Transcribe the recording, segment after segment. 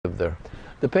there.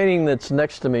 The painting that's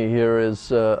next to me here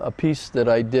is a piece that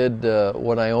I did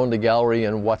when I owned a gallery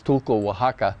in Huatulco,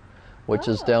 Oaxaca, which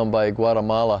is down by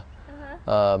Guatemala.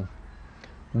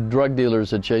 Drug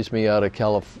dealers had chased me out of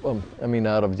out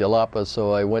of Jalapa,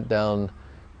 so I went down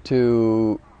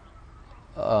to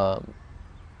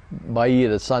Bahia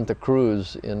de Santa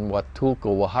Cruz in Huatulco,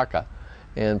 Oaxaca,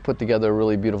 and put together a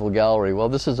really beautiful gallery. Well,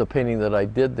 this is a painting that I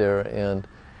did there, and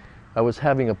I was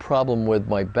having a problem with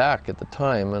my back at the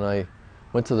time, and I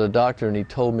went to the doctor, and he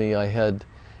told me I had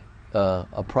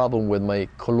a problem with my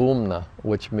columna,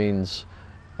 which means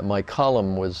my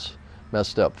column was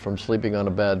messed up from sleeping on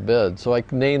a bad bed. So I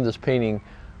named this painting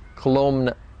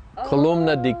Columna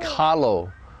di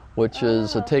Kahlo, which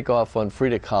is a takeoff on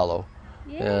Frida Kahlo.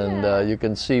 Yeah. And you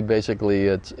can see basically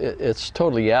it's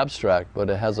totally abstract, but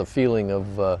it has a feeling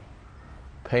of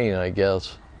pain, I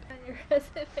guess. On your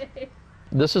resume.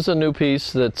 This is a new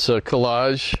piece that's a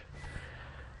collage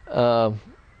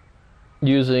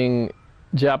using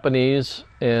Japanese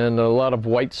and a lot of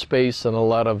white space and a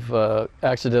lot of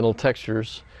accidental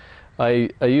textures. I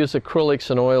use acrylics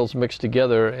and oils mixed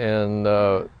together, and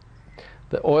the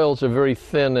oils are very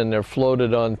thin and they're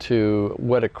floated onto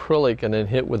wet acrylic and then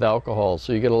hit with alcohol.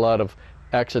 So you get a lot of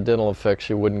accidental effects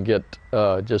you wouldn't get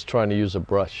just trying to use a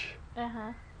brush.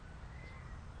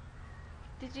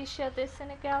 Did you show this in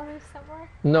a gallery somewhere?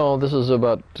 No, this is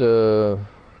about 2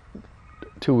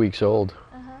 weeks old.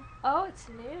 Oh, it's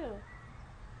new.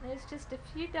 There's just a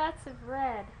few dots of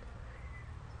red.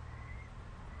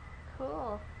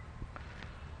 Cool.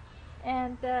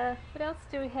 And what else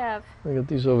do we have? I got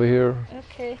these over here.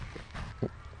 Okay.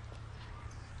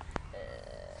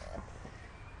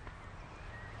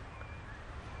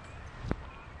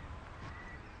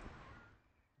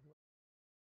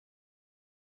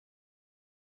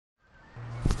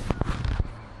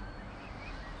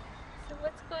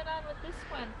 What's going on with this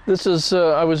one? This is,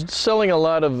 I was selling a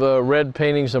lot of red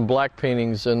paintings and black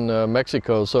paintings in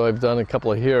Mexico, so I've done a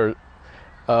couple of here.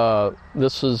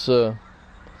 This is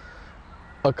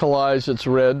a collage that's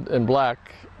red and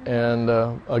black, and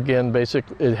again,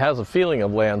 basically, it has a feeling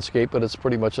of landscape, but it's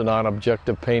pretty much a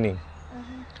non-objective painting.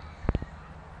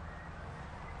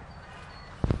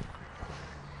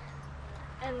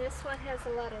 And this one has a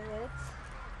lot of reds?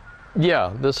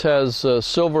 Yeah, this has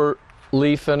silver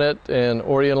leaf in it and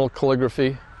oriental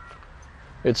calligraphy.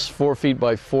 It's 4 feet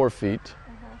by 4 feet.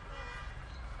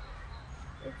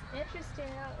 It's interesting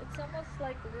how it's almost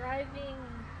like rhyming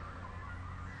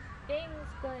things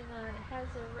going on. It has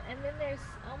and then there's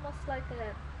almost like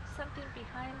something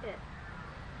behind it.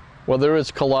 Well, there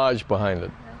is collage behind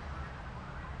it.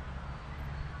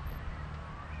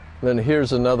 Then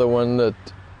here's another one that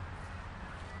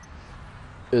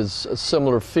is a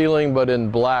similar feeling, but in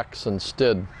blacks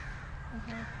instead.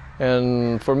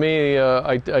 And for me,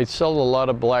 I sell a lot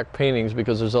of black paintings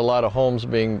because there's a lot of homes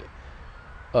being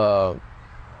done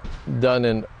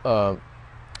in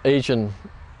Asian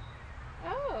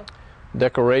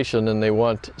decoration, and they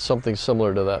want something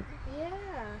similar to that. Yeah.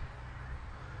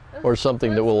 Or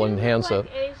something that will enhance it.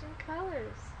 Like Asian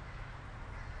colors.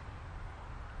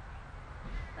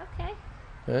 Okay.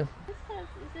 Yeah. Is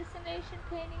this an Asian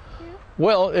painting too?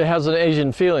 Well, it has an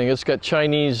Asian feeling. It's got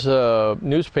Chinese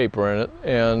newspaper in it,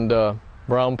 and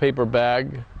brown paper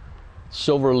bag,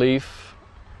 silver leaf,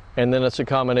 and then it's a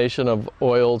combination of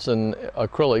oils and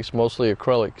acrylics, mostly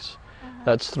acrylics.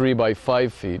 That's 3 by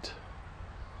 5 feet.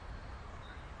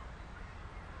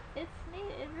 It's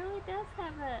neat. It really does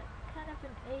have a kind of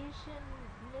an Asian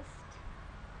mist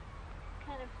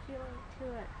kind of feeling to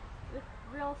it, with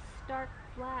real stark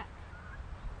black.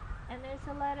 And there's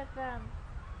a lot of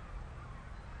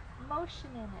motion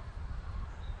in it.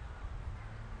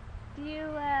 Do you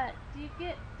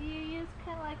use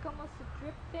kind of like almost a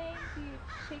drip thing? Do you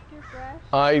shake your brush?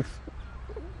 I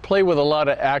play with a lot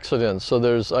of accidents. So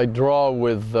I draw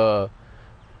with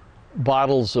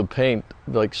bottles of paint,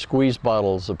 like squeeze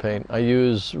bottles of paint. I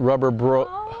use rubber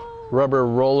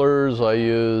rollers. I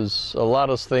use a lot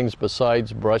of things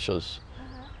besides brushes.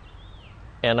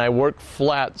 And I work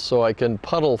flat so I can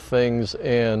puddle things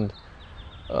and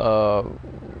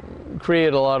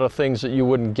create a lot of things that you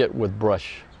wouldn't get with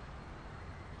brush.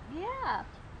 Yeah,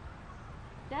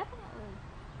 definitely.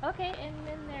 Okay, and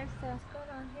then there's what's going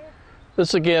on here?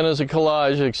 This again is a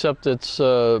collage, except it's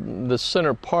the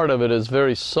center part of it is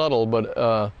very subtle,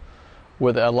 but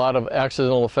with a lot of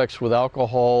accidental effects with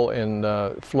alcohol and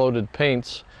floated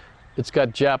paints. It's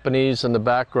got Japanese in the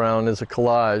background as a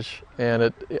collage, and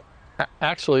it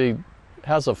actually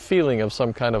has a feeling of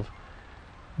some kind of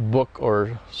book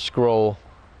or scroll.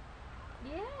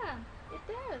 Yeah, it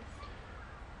does.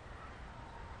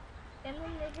 And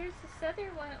then here's this other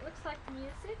one. That looks like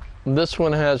music. This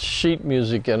one has sheet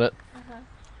music in it,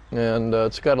 Uh-huh. and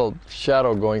it's got a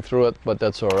shadow going through it, but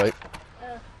that's all right.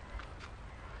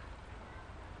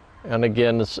 And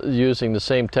again, it's using the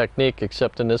same technique,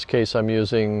 except in this case I'm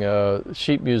using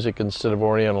sheet music instead of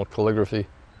Oriental calligraphy.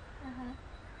 Uh-huh.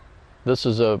 This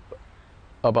is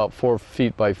about 4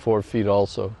 feet by 4 feet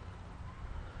also.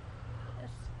 A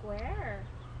square.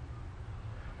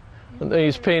 And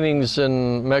these paintings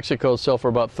in Mexico sell for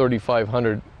about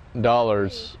 $3,500.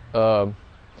 I'm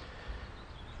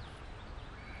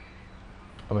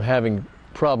having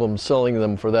problems selling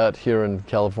them for that here in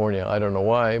California. I don't know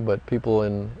why, but people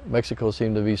in Mexico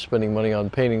seem to be spending money on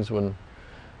paintings when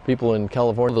people in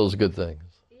California, those good things.